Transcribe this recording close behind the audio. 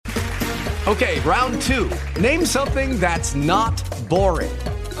Okay, round 2. Name something that's not boring.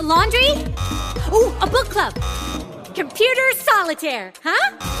 A laundry? Ooh, a book club. Computer solitaire,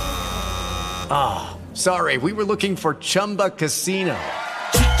 huh? Ah, sorry, we were looking for Chumba Casino.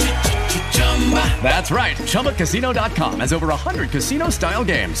 That's right, ChumbaCasino.com has over 100 casino-style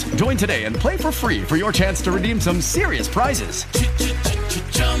games. Join today and play for free for your chance to redeem some serious prizes.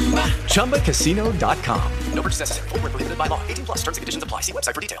 ChumbaCasino.com. No purchase necessary. Void where prohibited by law. 18 plus terms and conditions apply. See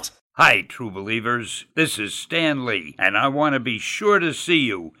website for details. Hi, true believers. This is Stan Lee, and I want to be sure to see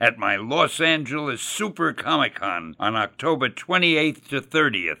you at my Los Angeles Super Comic-Con on October 28th to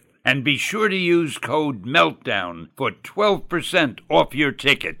 30th. And be sure to use code MELTDOWN for 12% off your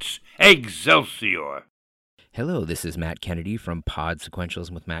tickets. Excelsior! Hello, this is Matt Kennedy from Pod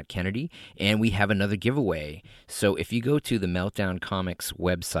Sequentialism with Matt Kennedy, and we have another giveaway. So if you go to the Meltdown Comics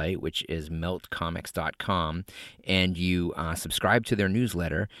website, which is meltcomics.com, and you subscribe to their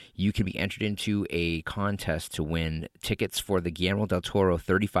newsletter, you can be entered into a contest to win tickets for the Guillermo del Toro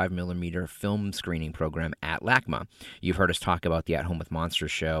 35mm film screening program at LACMA. You've heard us talk about the At Home with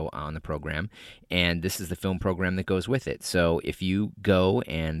Monsters show on the program, and this is the film program that goes with it. So if you go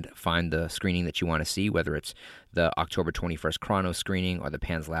and find the screening that you want to see, whether it's the October 21st Chrono screening or the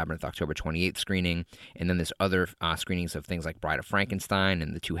Pan's Labyrinth October 28th screening, and then there's other screenings of things like Bride of Frankenstein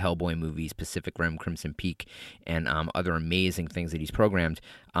and the 2 Hellboy movies, Pacific Rim, Crimson Peak, and other amazing things that he's programmed.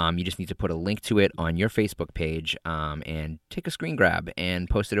 You just need to put a link to it on your Facebook page and take a screen grab and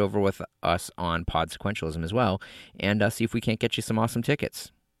post it over with us on Pod Sequentialism as well, and see if we can't get you some awesome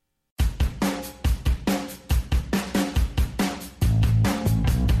tickets.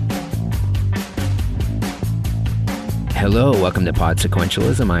 Hello, welcome to Pod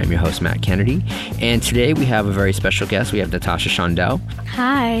Sequentialism. I am your host, Matt Kennedy, and today we have a very special guest. We have Natasha Chandel.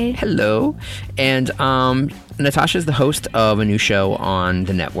 Hi. Hello. And Natasha is the host of a new show on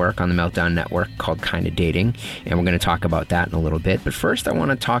the network, on the Meltdown Network, called Kinda Dating, and we're going to talk about that in a little bit. But first, I want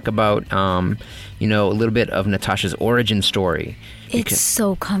to talk about, a little bit of Natasha's origin story. It's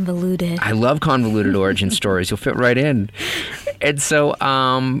so convoluted. I love convoluted origin stories. You'll fit right in. And so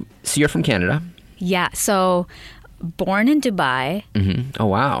you're from Canada. Yeah, so born in Dubai. Mm-hmm. Oh,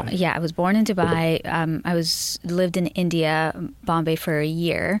 wow. Yeah, I was born in Dubai. Lived in India, Bombay for a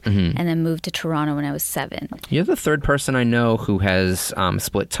year, and then moved to Toronto when I was 7. You're the third person I know who has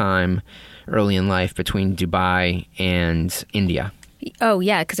split time early in life between Dubai and India. Oh,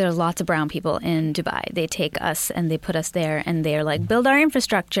 yeah, because there are lots of brown people in Dubai. They take us and they put us there, and they're like, build our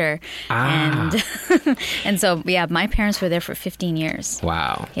infrastructure. And so, yeah, my parents were there for 15 years.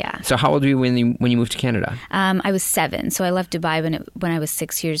 Wow. Yeah. So how old were you when you moved to Canada? I was 7. So I left Dubai when I was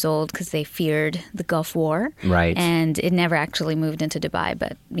 6 years old because they feared the Gulf War. Right. And it never actually moved into Dubai,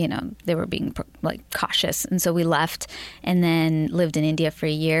 but, they were being cautious. And so we left and then lived in India for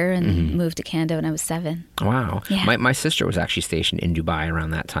a year and moved to Canada when I was 7. Wow. Yeah. My sister was actually stationed in Dubai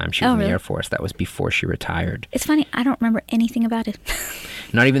around that time. She was in the Air Force. That was before she retired. It's funny. I don't remember anything about it.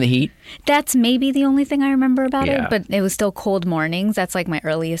 Not even the heat? That's maybe the only thing I remember about it. But it was still cold mornings. That's like my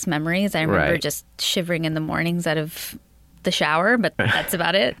earliest memories. I remember just shivering in the mornings out of the shower, but that's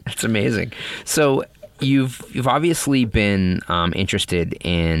about it. That's amazing. So you've obviously been interested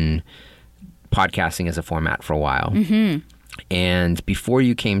in podcasting as a format for a while. Mm-hmm. And before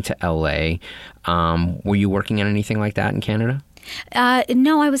you came to LA, were you working on anything like that in Canada?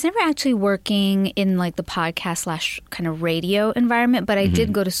 No, I was never actually working in like the podcast / kind of radio environment, but I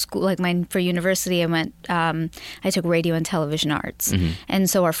did go to school. For university, I took radio and television arts, and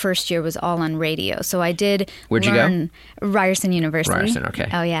so our first year was all on radio. So I did. Where'd you go? Ryerson University. Ryerson, okay.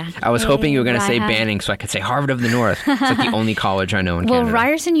 Oh yeah. I was hoping you were going to say Banning, so I could say Harvard of the North. It's like the only college I know in Canada. Well,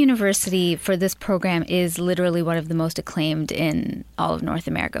 Ryerson University for this program is literally one of the most acclaimed in all of North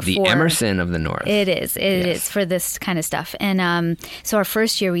America. The Emerson of the North. It is. It is for this kind of stuff, and so our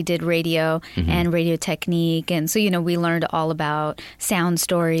first year we did radio and radio technique. And so, we learned all about sound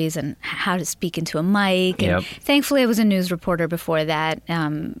stories and how to speak into a mic. And thankfully, I was a news reporter before that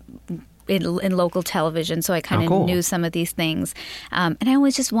in local television. So I kind of knew some of these things. And I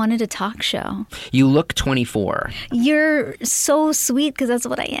always just wanted a talk show. You look 24. You're so sweet because that's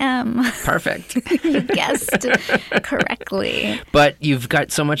what I am. Perfect. You guessed correctly. But you've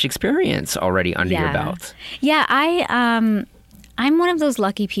got so much experience already under your belt. Yeah, I'm one of those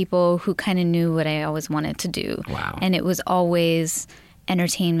lucky people who kind of knew what I always wanted to do. Wow. And it was always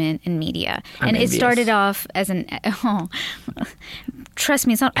entertainment and media. And it started off as trust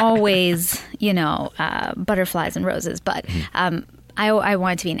me, it's not always, butterflies and roses, but I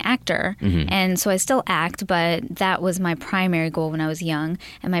wanted to be an actor. And so I still act, but that was my primary goal when I was young.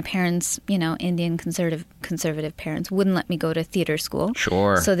 And my parents, Indian conservative parents, wouldn't let me go to theater school.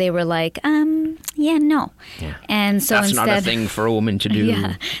 Sure. So they were like, yeah, no. Yeah. And so that's instead, not a thing for a woman to do.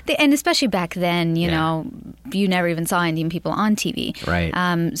 Yeah. And especially back then, you never even saw Indian people on TV.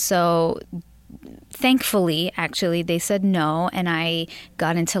 Right. So thankfully, actually, they said no, and I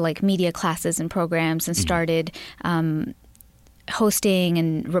got into like media classes and programs and started hosting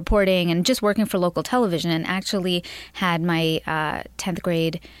and reporting and just working for local television, and actually had my 10th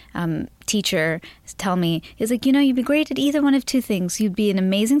grade teacher tell me, he's like, you'd be great at either one of two things. You'd be an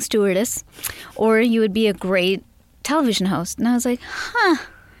amazing stewardess, or you would be a great television host. And I was like,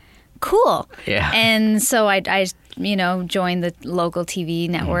 cool. Yeah. And so I joined the local TV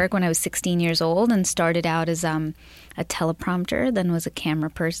network when I was 16 years old, and started out as a teleprompter, then was a camera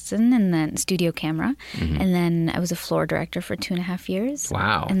person, and then studio camera. And then I was a floor director for 2.5 years.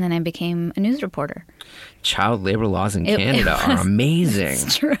 Wow. And then I became a news reporter. Child labor laws in Canada are amazing.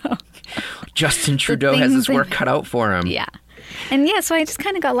 It's true. Justin Trudeau has his work cut out for him. Yeah. And so I just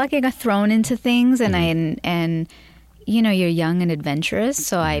kind of got lucky. I got thrown into things, and you're young and adventurous,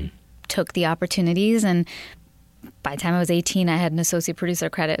 so I took the opportunities, and by the time I was 18, I had an associate producer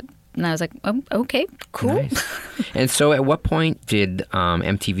credit, and I was like, oh, okay, cool. Nice. And so at what point did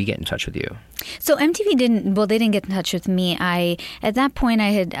MTV get in touch with you? So MTV they didn't get in touch with me. At that point,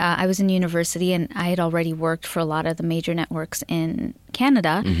 I was in university, and I had already worked for a lot of the major networks in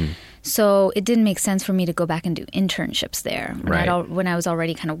Canada. So it didn't make sense for me to go back and do internships there. When I was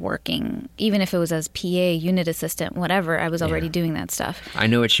already kind of working, even if it was as PA, unit assistant, whatever, I was already doing that stuff. I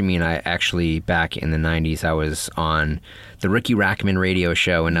know what you mean. I actually, back in the 90s, I was on the Ricky Rackman radio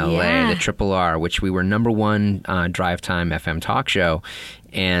show in LA, the Triple R, which we were #1 drive time FM talk show.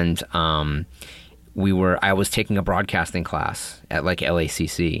 And I was taking a broadcasting class at like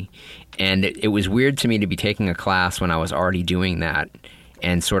LACC. And it was weird to me to be taking a class when I was already doing that,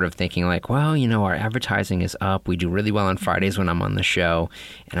 and sort of thinking like, well, our advertising is up. We do really well on Fridays when I'm on the show.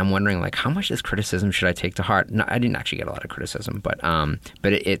 And I'm wondering, like, how much of this criticism should I take to heart? No, I didn't actually get a lot of criticism, but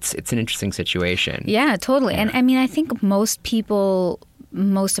it's an interesting situation. Yeah, totally. Yeah. And I mean, I think most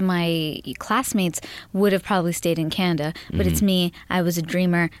of my classmates would have probably stayed in Canada, but it's me. I was a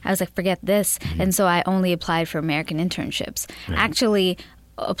dreamer. I was like, forget this. And so I only applied for American internships. Actually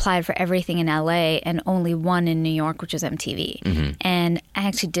applied for everything in LA and only one in New York, which was MTV. And I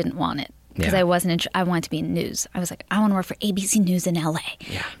actually didn't want it because I wanted to be in news. I was like, I want to work for ABC News in LA.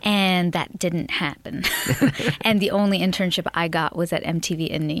 Yeah. And that didn't happen. And the only internship I got was at MTV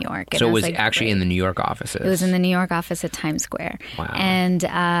in New York. And so it was like, actually in the New York offices? It was in the New York office at Times Square. Wow. And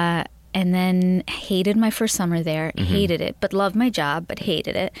then hated my first summer there, hated it, but loved my job, but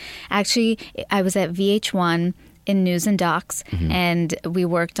hated it. Actually, I was at VH1 in News and Docs, and we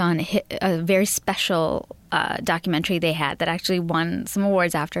worked on a very special documentary they had that actually won some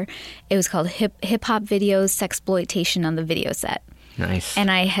awards after. It was called Hip Hop Videos, Sexploitation on the Video Set. Nice. And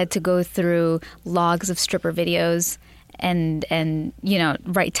I had to go through logs of stripper videos and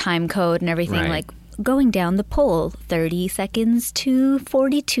write time code and everything, like going down the pole, 30 seconds to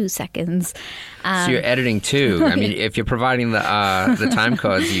 42 seconds. So you're editing too. I mean, if you're providing the time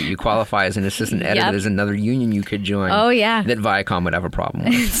codes, you qualify as an assistant editor. There's another union you could join. Oh, yeah. That Viacom would have a problem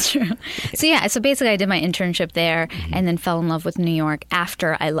with. It's true. So basically I did my internship there and then fell in love with New York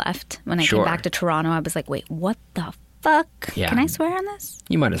after I left. When I came back to Toronto, I was like, wait, what the fuck? Yeah. Can I swear on this?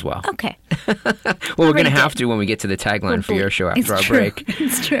 You might as well. Okay. Well, we're going to have to when we get to the tagline for your show after our break.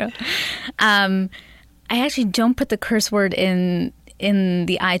 It's true. I actually don't put the curse word in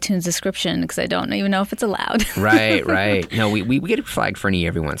the iTunes description because I don't even know if it's allowed. Right. No, we get it flagged for any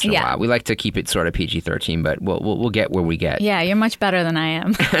every once in a while. We like to keep it sort of PG-13, but we'll get where we get. Yeah, you're much better than I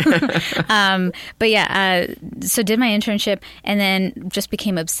am. So did my internship and then just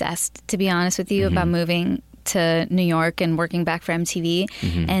became obsessed, to be honest with you, about moving to New York and working back for MTV.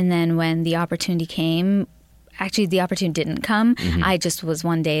 And then when the opportunity came, actually the opportunity didn't come. I just was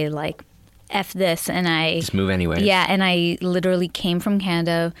one day like, F this, and I just move anyway. Yeah, and I literally came from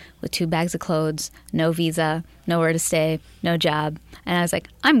Canada with 2 bags of clothes, no visa, nowhere to stay, no job, and I was like,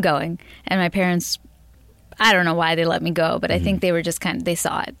 I'm going. And my parents, I don't know why they let me go, but I think they were just they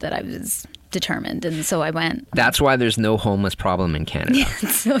saw it that I was determined, and so I went. That's why there's no homeless problem in Canada. Yeah,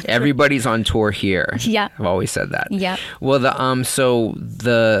 it's so true. Everybody's on tour here. Yeah, I've always said that. Yeah. Well,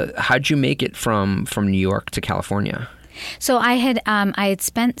 how'd you make it from New York to California? So I had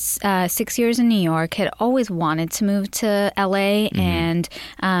spent 6 years in New York, had always wanted to move to LA, and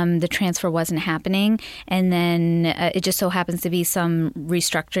the transfer wasn't happening. And then it just so happens to be some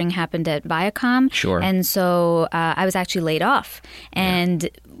restructuring happened at Viacom. Sure. And so I was actually laid off. And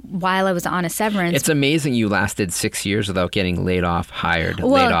while I was on a severance. It's amazing you lasted 6 years without getting laid off, hired,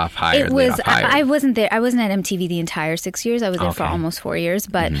 well, laid off, hired, it was, laid off, hired. I wasn't there. I wasn't at MTV the entire 6 years. I was there for almost 4 years.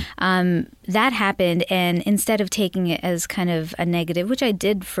 But that happened. And instead of taking it as kind of a negative, which I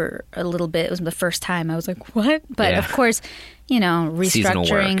did for a little bit, it was the first time I was like, what? But of course,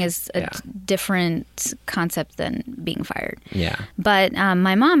 restructuring is a different concept than being fired. Yeah. But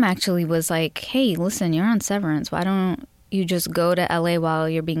my mom actually was like, hey, listen, you're on severance. Why don't you just go to LA while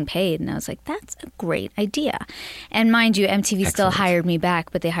you're being paid? And I was like, that's a great idea. And mind you, MTV still hired me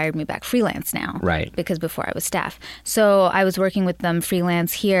back, but they hired me back freelance now. Right. Because before I was staff. So I was working with them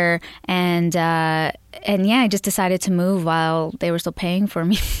freelance here. And I just decided to move while they were still paying for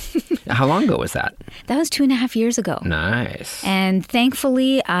me. How long ago was that? That was 2.5 years ago. Nice. And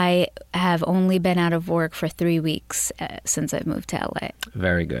thankfully, I have only been out of work for 3 weeks since I've moved to LA.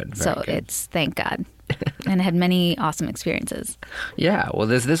 Very good. Very good. It's thank God. And I had many awesome experiences. Yeah, well,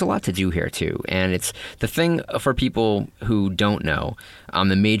 there's a lot to do here too, and it's the thing for people who don't know.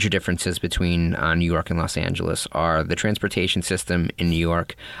 The major differences between New York and Los Angeles are the transportation system in New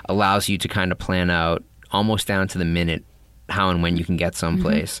York allows you to kind of plan out almost down to the minute how and when you can get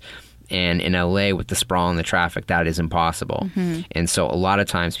someplace. And in LA, with the sprawl and the traffic, that is impossible. And so a lot of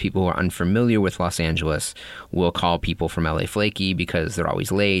times people who are unfamiliar with Los Angeles will call people from LA flaky because they're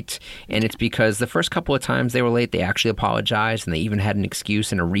always late. And it's because the first couple of times they were late, they actually apologized and they even had an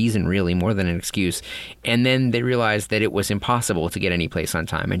excuse and a reason, really, more than an excuse. And then they realized that it was impossible to get any place on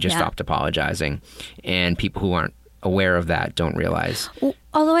time and just stopped apologizing. And people who aren't aware of that don't realize.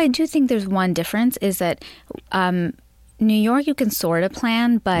 Although I do think there's one difference is that New York, you can sort of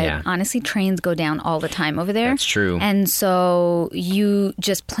plan, but honestly, trains go down all the time over there. That's true. And so you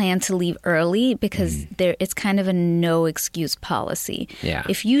just plan to leave early because it's kind of a no excuse policy. Yeah.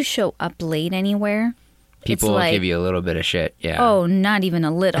 If you show up late anywhere, people will give you a little bit of shit. Yeah. Oh, not even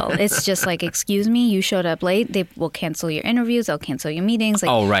a little. It's just like, excuse me, you showed up late. They will cancel your interviews. They'll cancel your meetings.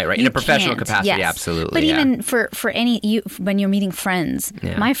 Like, right. In a professional capacity, absolutely. But even for when you're meeting friends,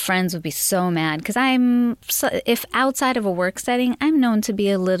 my friends would be so mad because if outside of a work setting, I'm known to be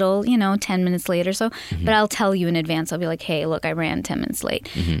a little, 10 minutes late or so. But I'll tell you in advance. I'll be like, hey, look, I ran 10 minutes late.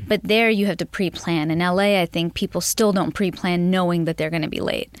 But there you have to pre-plan. In LA, I think people still don't pre-plan knowing that they're going to be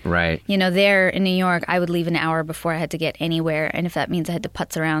late. Right. There in New York, I would leave an hour before I had to get anywhere, and if that means I had to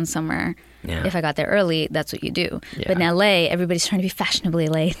putz around somewhere, if I got there early, that's what you do. But in LA, everybody's trying to be fashionably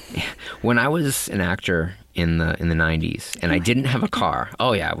late. When I was an actor in the 90s, and I didn't have a car.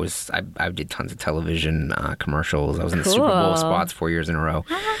 I did tons of television commercials. I was in the Super Bowl spots 4 years in a row.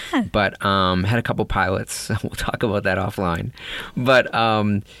 But had a couple pilots. We'll talk about that offline. But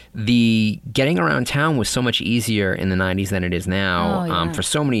the getting around town was so much easier in the 90s than it is now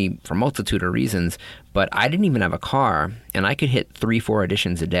for multitude of reasons. But I didn't even have a car, and I could hit 3-4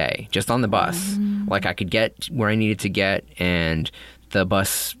 auditions a day just on the bus. Like I could get where I needed to get, and the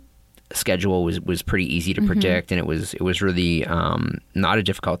bus schedule was pretty easy to predict, and it was really not a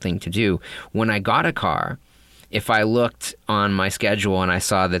difficult thing to do. When I got a car, if I looked on my schedule and I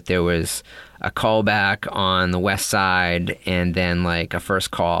saw that there was a callback on the west side and then like a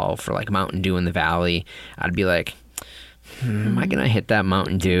first call for like Mountain Dew in the Valley, I'd be like, am I going to hit that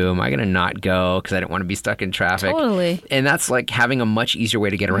Mountain Dew? Am I going to not go because I didn't want to be stuck in traffic? Totally. And that's like having a much easier way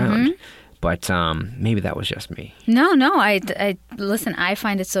to get around. But maybe that was just me. No. I listen, I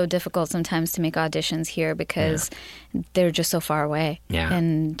find it so difficult sometimes to make auditions here because they're just so far away. Yeah.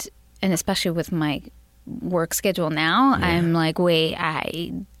 And especially with my work schedule now, I'm like, wait,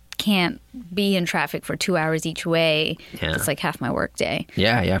 I can't be in traffic for 2 hours each way. It's like half my work day.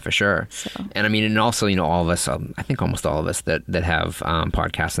 Yeah, for sure. So. And I mean, and also, all of us, I think almost all of us that have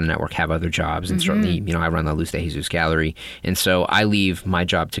podcasts on the network have other jobs. And certainly, I run the Luz de Jesus Gallery. And so I leave my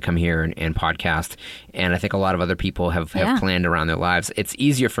job to come here and podcast. And I think a lot of other people have planned around their lives. It's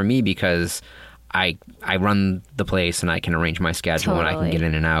easier for me because I run the place and I can arrange my schedule and I can get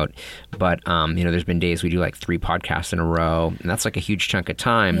in and out. But, there's been days we do like 3 podcasts in a row, and that's like a huge chunk of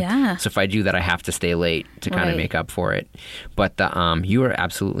time. Yeah. So if I do that, I have to stay late to kind of make up for it. But you were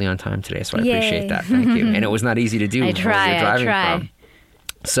absolutely on time today, so I appreciate that. Thank you. And it was not easy to do. I try. From.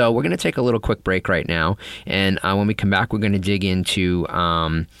 So we're going to take a little quick break right now, and when we come back, we're going to dig into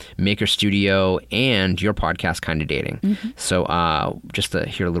Maker Studio and your podcast, Kinda Dating. So just to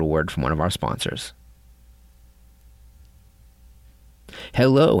hear a little word from one of our sponsors.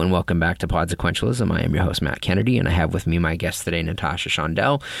 Hello and welcome back to Podsequentialism. I am your host, Matt Kennedy, and I have with me my guest today, Natasha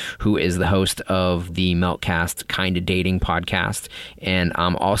Chandel, who is the host of the Meltcast Kinda Dating podcast, and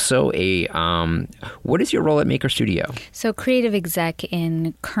also a, what is your role at Maker Studio? So creative exec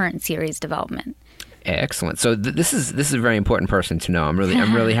in current series development. Excellent. So this is a very important person to know. I'm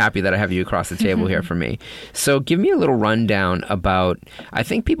really happy that I have you across the table here for me. So give me a little rundown about, I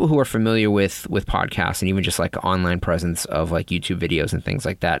think people who are familiar with podcasts and even just like online presence of like YouTube videos and things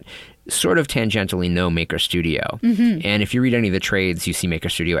like that sort of tangentially know Maker Studio. Mm-hmm. And if you read any of the trades, you see Maker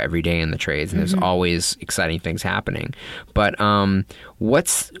Studio every day in the trades, and there's always exciting things happening. But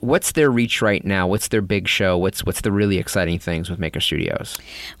what's their reach right now? What's their big show? What's the really exciting things with Maker Studios?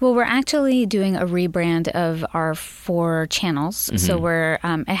 Well, we're actually doing a rebrand of our 4 channels. Mm-hmm. So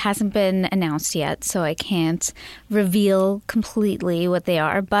it hasn't been announced yet, so I can't reveal completely what they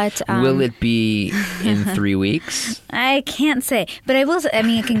are. But will it be in 3 weeks? I can't say, but I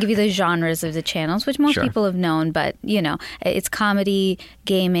can give you the genres of the channels, which most people have known, but it's comedy,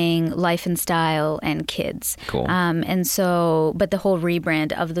 gaming, life and style, and kids. Cool. And so, but the whole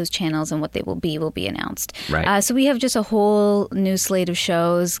rebrand of those channels and what they will be announced. Right. So we have just a whole new slate of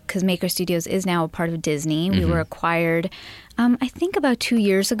shows because Maker Studios is now a part of Disney. Mm-hmm. We were acquired, I think about 2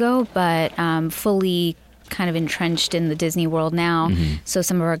 years ago, but fully kind of entrenched in the Disney world now. Mm-hmm. So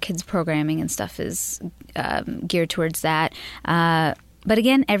some of our kids' programming and stuff is geared towards that. But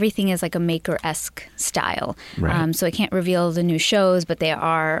again, everything is like a Maker-esque style. Right. So I can't reveal the new shows, but there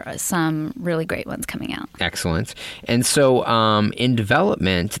are some really great ones coming out. Excellent. And so in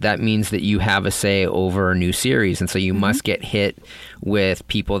development, that means that you have a say over a new series. And so you must get hit with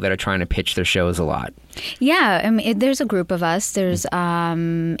people that are trying to pitch their shows a lot. Yeah, I mean, there's a group of us. There's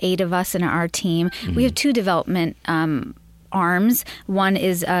 8 of us in our team. Mm-hmm. We have 2 development arms. One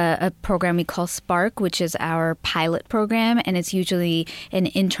is a program we call Spark, which is our pilot program, and it's usually an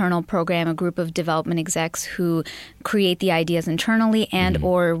internal program, a group of development execs who create the ideas internally and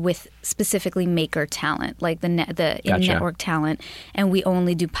or with specifically Maker talent, like the in-network talent, and we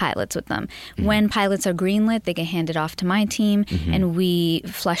only do pilots with them. When pilots are greenlit, they get handed off to my team, and we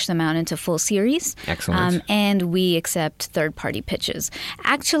flesh them out into full series. Excellent. And we accept third-party pitches.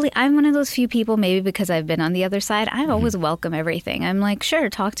 Actually, I'm one of those few people, maybe because I've been on the other side, I always welcome everything. I'm like, sure,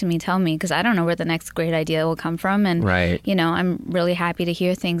 talk to me, tell me, because I don't know where the next great idea will come from. And, I'm really happy to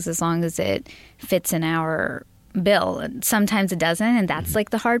hear things as long as it fits in our bill. And sometimes it doesn't, and that's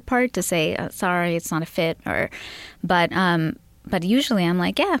like the hard part to say, sorry, it's not a fit. But usually I'm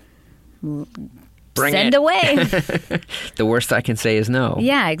like, yeah, send away. The worst I can say is no.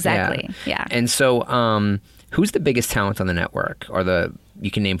 Yeah, exactly. Yeah. And so who's the biggest talent on the network, or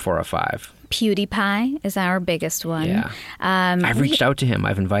you can name 4 or 5? PewDiePie is our biggest one. Yeah. I've reached out to him.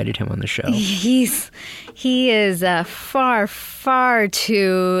 I've invited him on the show. He is far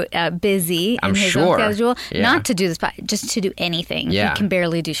too busy in his own schedule, not to do this, just to do anything. Yeah. He can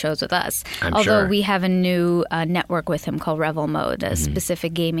barely do shows with us. Although we have a new network with him called Revel Mode, a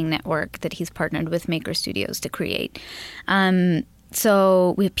specific gaming network that he's partnered with Maker Studios to create.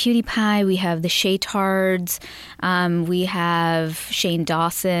 So we have PewDiePie, we have the Shaytards, we have Shane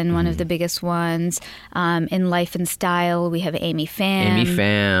Dawson, one of the biggest ones. In Life and Style, we have Amy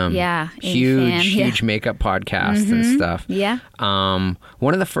Pham. Yeah. Huge makeup podcast and stuff. Yeah.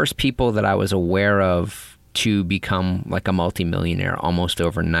 One of the first people that I was aware of to become like a multimillionaire almost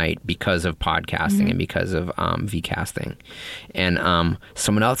overnight because of podcasting and because of vcasting. And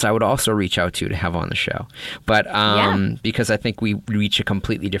someone else I would also reach out to have on the show. But because I think we reach a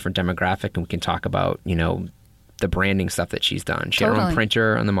completely different demographic, and we can talk about, the branding stuff that she's done. She had her own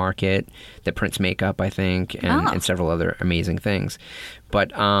printer on the market that prints makeup, I think, and several other amazing things.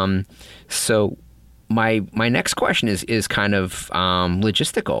 But so my next question is kind of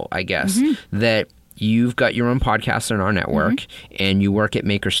logistical, I guess, that you've got your own podcast on our network, and you work at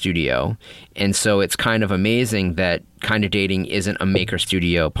Maker Studio. And so it's kind of amazing that Kinda Dating isn't a Maker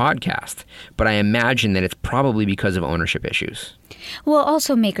Studio podcast. But I imagine that it's probably because of ownership issues. Well,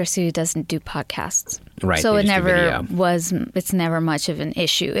 also Maker Studio doesn't do podcasts. Right. So it never was, it's never much of an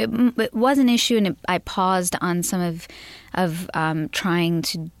issue. It was an issue, and I paused on some of trying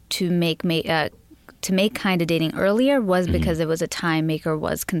to make Kinda Dating earlier was because it was a time Maker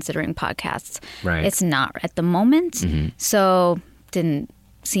was considering podcasts. Right. It's not at the moment, so didn't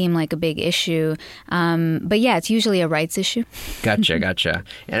seem like a big issue. But yeah, it's usually a rights issue. Gotcha.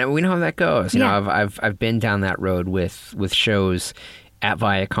 And we know how that goes. You know, I've been down that road with shows at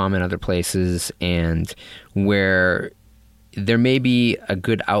Viacom and other places, and where there may be a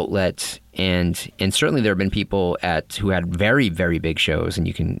good outlet, and certainly there have been people who had very, very big shows, and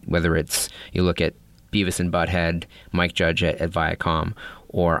you can, whether it's, you look at Beavis and Butthead, Mike Judge at Viacom,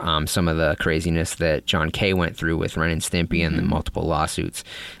 or some of the craziness that John Kay went through with Ren and Stimpy and the multiple lawsuits,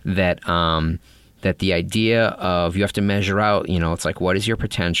 that the idea of you have to measure out, it's like, what is your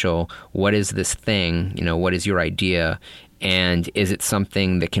potential? What is this thing? What is your idea? And is it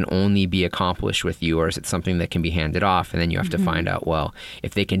something that can only be accomplished with you, or is it something that can be handed off? And then you have to find out, well,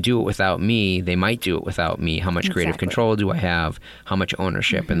 if they can do it without me, they might do it without me. How much creative control do I have? How much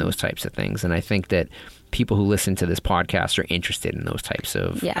ownership and those types of things? And I think that people who listen to this podcast are interested in those types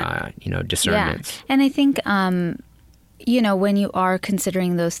of, discernments. Yeah. And I think, when you are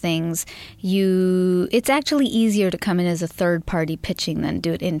considering those things, it's actually easier to come in as a third party pitching than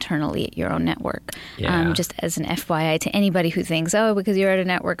do it internally at your own network. Yeah. Just as an FYI to anybody who thinks, because you're at a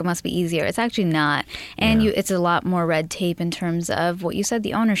network, it must be easier. It's actually not. And it's a lot more red tape in terms of what you said,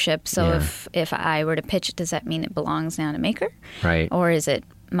 the ownership. So if I were to pitch it, does that mean it belongs now to Maker? Right. Or is it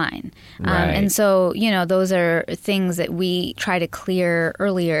mine? Right. And so, those are things that we try to clear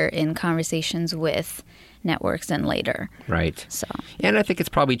earlier in conversations with networks than later. Right. So, and I think it's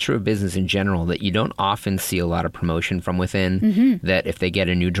probably true of business in general that you don't often see a lot of promotion from within, that if they get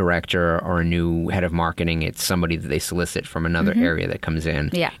a new director or a new head of marketing, it's somebody that they solicit from another area that comes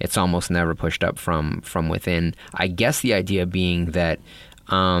in. Yeah. It's almost never pushed up from within. I guess the idea being that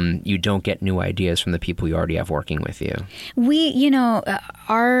you don't get new ideas from the people you already have working with you.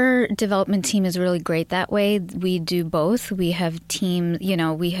 Our development team is really great that way. We do both. We have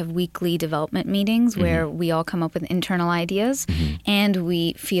we have weekly development meetings where we all come up with internal ideas and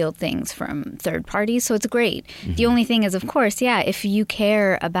we field things from third parties. So it's great. The only thing is, of course, if you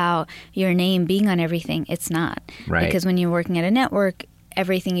care about your name being on everything, it's not. Right. Because when you're working at a network,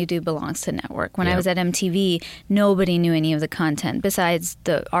 everything you do belongs to network. When I was at MTV, nobody knew any of the content besides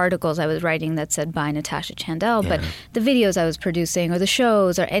the articles I was writing that said by Natasha Chandel. But the videos I was producing or the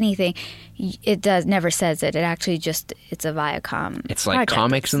shows or anything, it never says it. It actually it's a Viacom It's like project.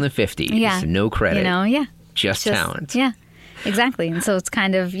 comics in the 50s. Yeah. No credit. Just talent. Yeah. Exactly. And so it's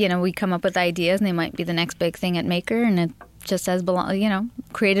kind of, we come up with ideas and they might be the next big thing at Maker, and it just says,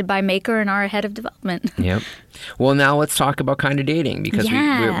 created by Maker and our head of development. Yep. Well, now let's talk about Kind of Dating, because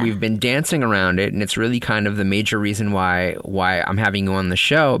we've been dancing around it, and it's really kind of the major reason why I'm having you on the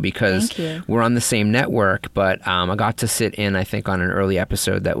show, because we're on the same network. But I got to sit in, I think, on an early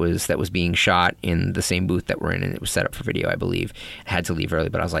episode that was being shot in the same booth that we're in, and it was set up for video, I believe. I had to leave early,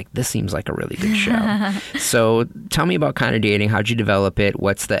 but I was like, this seems like a really good show. So tell me about Kind of Dating. How'd you develop it?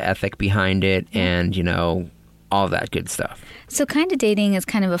 What's the ethic behind it? And, all that good stuff. So Kind of Dating is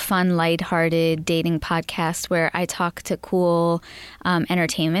kind of a fun, lighthearted dating podcast where I talk to cool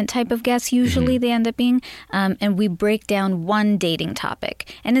entertainment type of guests. Usually they end up being. And we break down one dating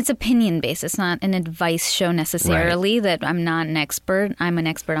topic. And it's opinion-based. It's not an advice show necessarily, that I'm not an expert. I'm an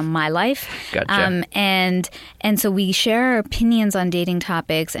expert on my life. Gotcha. And so we share our opinions on dating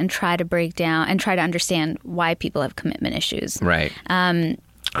topics and try to break down and try to understand why people have commitment issues. Right.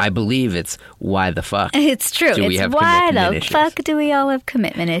 I believe it's why the fuck. It's true. Do we have why the issues? fuck do we all have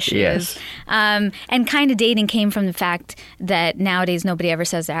commitment issues? Yes. And Kind of Dating came from the fact that nowadays nobody ever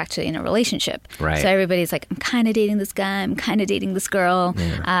says they're actually in a relationship. Right. So everybody's like, I'm kind of dating this guy. I'm kind of dating this girl.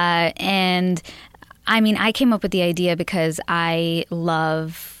 Yeah. And I mean, I came up with the idea because I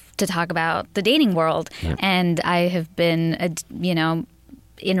love to talk about the dating world. Yep. And I have been,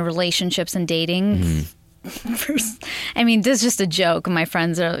 in relationships and dating. I mean, this is just a joke. My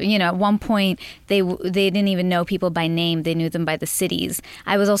friends are, at one point they didn't even know people by name. They knew them by the cities.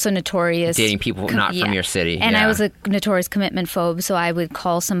 I was also notorious dating people not from your city. And I was a notorious commitment phobe, so I would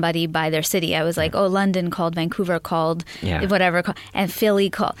call somebody by their city. I was like, London called, Vancouver called, whatever, and Philly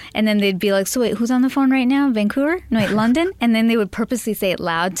called. And then they'd be like, so wait, who's on the phone right now? Vancouver? No, wait, London? And then they would purposely say it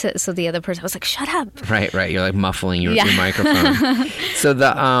loud so the other person was like, shut up. Right. You're like muffling your microphone. So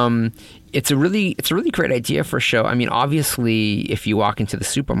It's a really great idea for a show. I mean, obviously, if you walk into the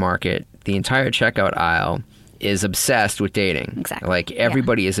supermarket, the entire checkout aisle is obsessed with dating. Exactly. Like,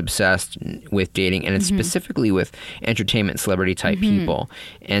 everybody is obsessed with dating, and it's specifically with entertainment celebrity type people.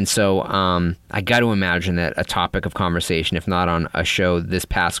 And so I got to imagine that a topic of conversation, if not on a show this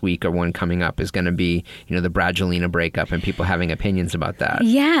past week or one coming up, is going to be, the Bradgelina breakup and people having opinions about that.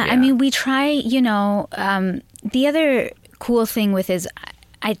 Yeah. I mean, we try, the other cool thing with is,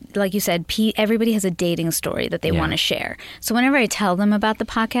 like you said, everybody has a dating story that they want to share. So whenever I tell them about the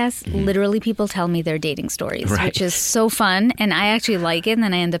podcast, literally people tell me their dating stories, which is so fun. And I actually like it. And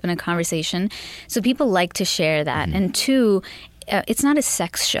then I end up in a conversation. So people like to share that. And two, it's not a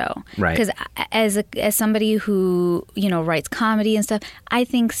sex show. Right. Because as somebody who, writes comedy and stuff, I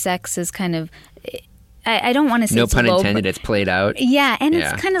think sex is kind of... I don't want to say no it's pun low, intended. It's played out. Yeah, and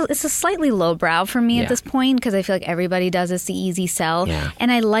it's a slightly lowbrow for me Yeah. at this point because I feel like everybody does. It's the easy sell, Yeah.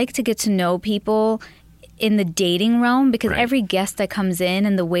 and I like to get to know people in the dating realm because Right. every guest that comes in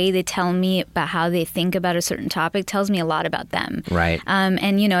and the way they tell me about how they think about a certain topic tells me a lot about them. Right.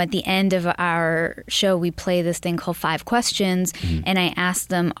 And, you know, at the end of our show, we play this thing called 5 Questions, and I ask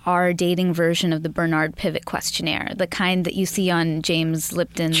them our dating version of the Bernard Pivot questionnaire, the kind that you see on James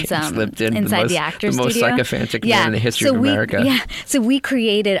Lipton's Inside the Actors the most Studio. sycophantic man in the history of America. So we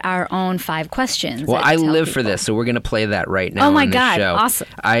created our own 5 questions. Well, that I tell live for people. this, so we're going to play that right now. Oh my on this God, show. awesome.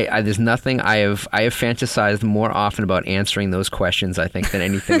 I there's nothing I have fantasized more often about answering those questions, I think, than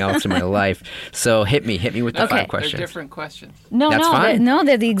anything else in my life. So hit me with the 5 They're questions. different questions. That's fine.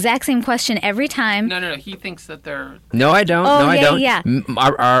 They're the exact same question every time. No. He thinks that they're... No, I don't. Oh, no, I yeah, don't. yeah.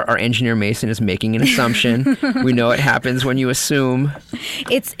 Our engineer Mason is making an assumption. We know it happens when you assume.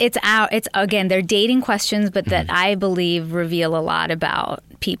 It's again, they're dating questions, but that I believe reveal a lot about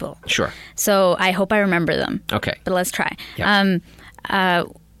people. Sure. So I hope I remember them. Okay. But let's try. Yeah.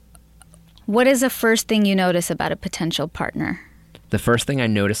 What is the first thing you notice about a potential partner? The first thing I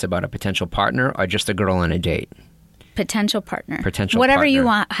notice about a potential partner or just a girl on a date? Potential partner. Whatever you partner.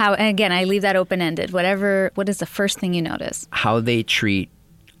 want. How? And again, I leave that open-ended. What is the first thing you notice? How they treat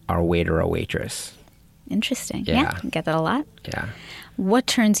our waiter or waitress. Interesting. Yeah. You get that a lot. Yeah. What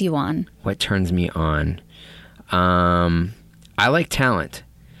turns you on? What turns me on? I like talent.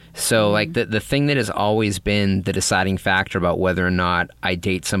 So like the thing that has always been the deciding factor about whether or not I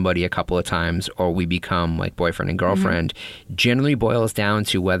date somebody a couple of times or we become like boyfriend and girlfriend generally boils down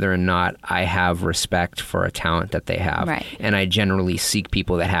to whether or not I have respect for a talent that they have. Right. And I generally seek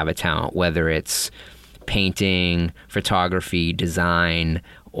people that have a talent, whether it's painting, photography, design,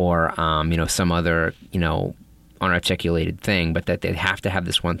 or some other, unarticulated thing, but that they have to have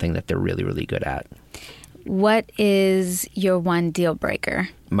this one thing that they're really, really good at. What is your one deal breaker?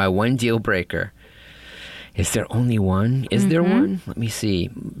 My one deal breaker. Is there only one? Is there one? Let me see.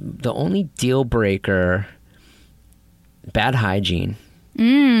 The only deal breaker, bad hygiene.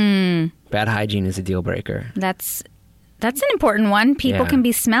 Bad hygiene is a deal breaker. That's an important one. People Yeah. can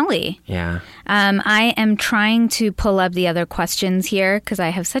be smelly. Yeah. I am trying to pull up the other questions here because I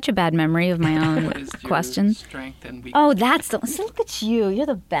have such a bad memory of my own What is your questions. strength and weakness? Oh, so look at you. You're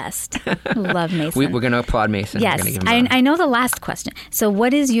the best. I love Mason. We're going to applaud Mason. We're Yes, gonna give him I know the last question. So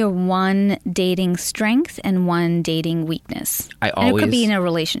what is your one dating strength and one dating weakness? And it could be in a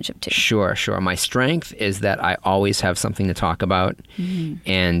relationship too. Sure. My strength is that I always have something to talk about,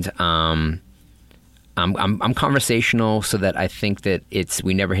 and I'm conversational, so that I think that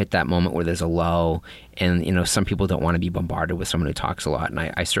we never hit that moment where there's a lull, and some people don't want to be bombarded with someone who talks a lot, and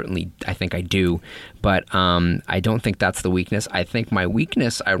I think I do, but I don't think that's the weakness. I think my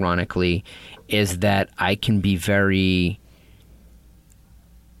weakness, ironically, is that I can be very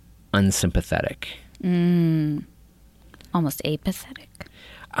unsympathetic. Almost apathetic.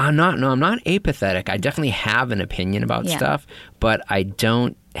 I'm not apathetic. I definitely have an opinion about stuff, but I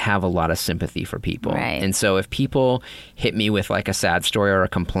don't have a lot of sympathy for people. Right. And so if people hit me with like a sad story or a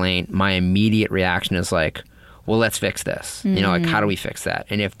complaint, my immediate reaction is like, well, let's fix this. Like, how do we fix that?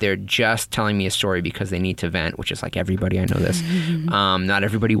 And if they're just telling me a story because they need to vent, which is like everybody, I know this, not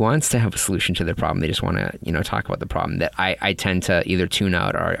everybody wants to have a solution to their problem. They just want to, talk about the problem. That I tend to either tune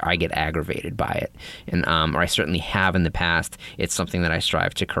out or I get aggravated by it. And, or I certainly have in the past. It's something that I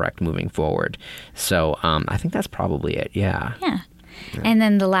strive to correct moving forward. So I think that's probably it. Yeah. Yeah. And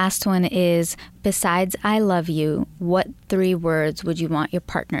then the last one is, besides I love you, what 3 words would you want your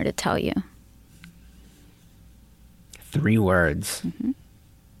partner to tell you? 3 words.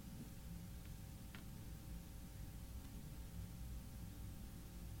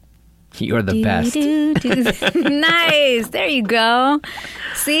 You're the best. Nice. There you go.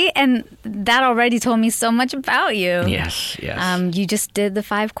 See, and that already told me so much about you. Yes. You just did the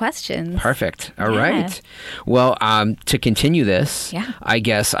 5 questions. Perfect. All right. Well, to continue this, Yeah. I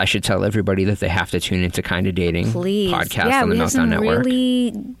guess I should tell everybody that they have to tune into Kinda Dating Please. podcast on the we have Meltdown some Network.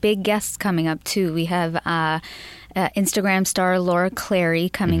 really big guests coming up, too. We have Instagram star Laura Clary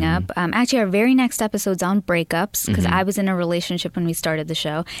coming up. Actually, our very next episode's on breakups because I was in a relationship when we started the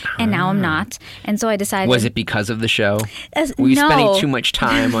show, and now I'm not. And so I decided... Was it because of the show? Were you no. spending too much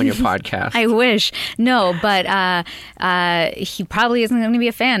time on your podcast? I wish. No, but he probably isn't going to be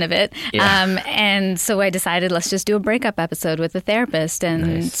a fan of it. Yeah. And so I decided, let's just do a breakup episode with a therapist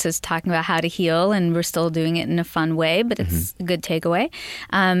and Nice. just talking about how to heal. And we're still doing it in a fun way, but it's a good takeaway.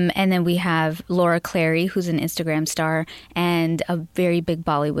 And then we have Laura Clary, who's an Instagram star and a very big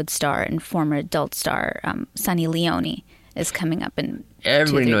Bollywood star and former adult star, Sunny Leone. is coming up in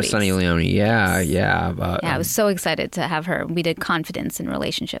Everybody 2-3 knows weeks. Sunny Leone. Yeah. Yeah, I was so excited to have her. We did confidence in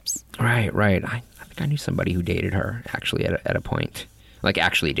relationships. Right. I think I knew somebody who dated her actually at a point. Like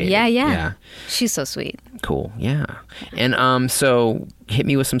actually dated. Yeah. She's so sweet. Cool. Yeah. And so hit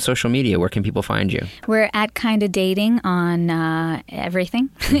me with some social media. Where can people find you? We're at Kinda Dating on everything.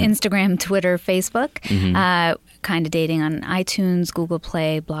 Instagram, Twitter, Facebook. Kinda Dating on iTunes, Google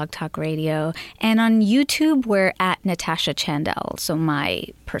Play, Blog Talk Radio. And on YouTube, we're at Natasha Chandel. So my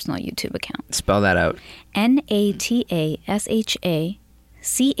personal YouTube account. Spell that out.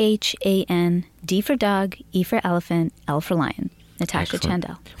 NATASHACHAN, D for dog, E for elephant, L for lion. Natasha Excellent.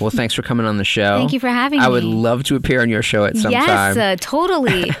 Chandel. Well, thanks for coming on the show. Thank you for having me. I would love to appear on your show at some time. Yes,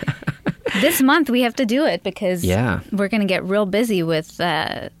 totally. This month we have to do it because we're going to get real busy with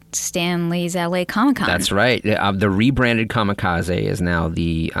Stan Lee's LA Comic-Con. That's right. The rebranded Kamikaze is now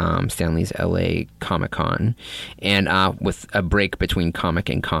the Stan Lee's LA Comic-Con, and with a break between comic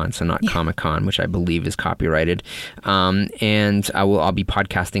and con, so not Comic-Con, which I believe is copyrighted. And I'll be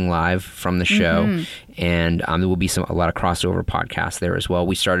podcasting live from the show, and there will be a lot of crossover podcasts there as well.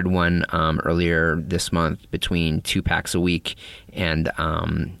 We started one earlier this month between 2 packs a week and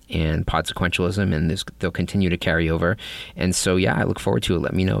pod sequentialism, and they'll continue to carry over. And so, I look forward to it.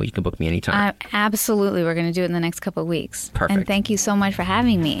 Let me know. You can book me anytime. Absolutely. We're going to do it in the next couple of weeks. Perfect. And thank you so much for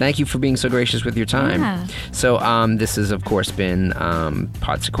having me. Thank you for being so gracious with your time. Yeah. So this has, of course, been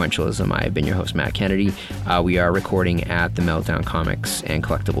Pod Sequentialism. I have been your host, Matt Kennedy. We are recording at the Meltdown Comics and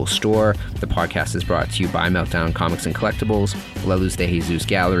Collectibles store. The podcast is brought to you by Meltdown Comics and Collectibles, La Luz de Jesus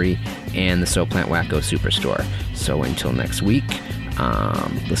Gallery, and the So Plant Wacko Superstore. So until next week,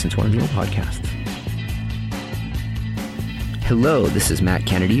 listen to one of the old podcasts. Hello, this is Matt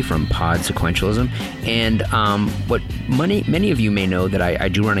Kennedy from Pod Sequentialism, and what many of you may know that I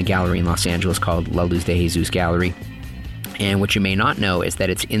do run a gallery in Los Angeles called La Luz de Jesus Gallery. And what you may not know is that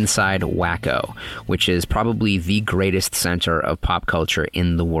it's inside Wacko, which is probably the greatest center of pop culture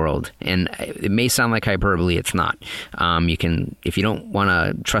in the world. And it may sound like hyperbole, it's not. You can, if you don't want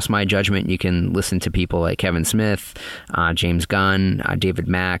to trust my judgment, you can listen to people like Kevin Smith, James Gunn, David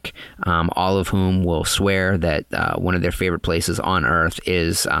Mack, all of whom will swear that one of their favorite places on earth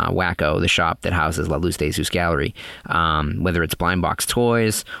is Wacko, the shop that houses La Luz de Jesus Gallery. Whether it's blind box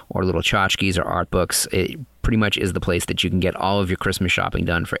toys or little tchotchkes or art books, it pretty much is the place that you can get all of your Christmas shopping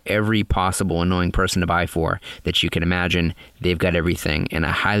done for every possible annoying person to buy for that you can imagine. They've got everything, and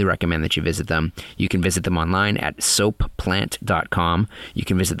I highly recommend that you visit them. You can visit them online at soapplant.com. You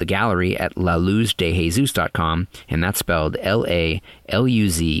can visit the gallery at laluzdejesus.com, and that's spelled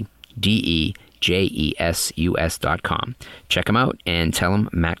LALUZDEJESUS.com. Check them out and tell them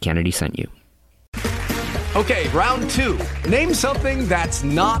Matt Kennedy sent you. Okay, round 2. Name something that's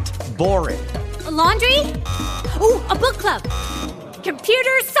not boring. A laundry? Ooh, a book club.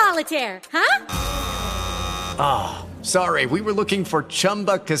 Computer solitaire, huh? Sorry, we were looking for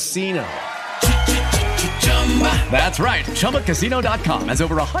Chumba Casino. That's right. ChumbaCasino.com has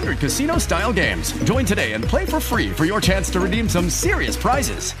over 100 casino-style games. Join today and play for free for your chance to redeem some serious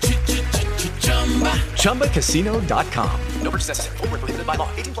prizes. ChumbaCasino.com. No purchase necessary. Void where prohibited by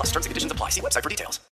law. 18+ terms and conditions apply. See website for details.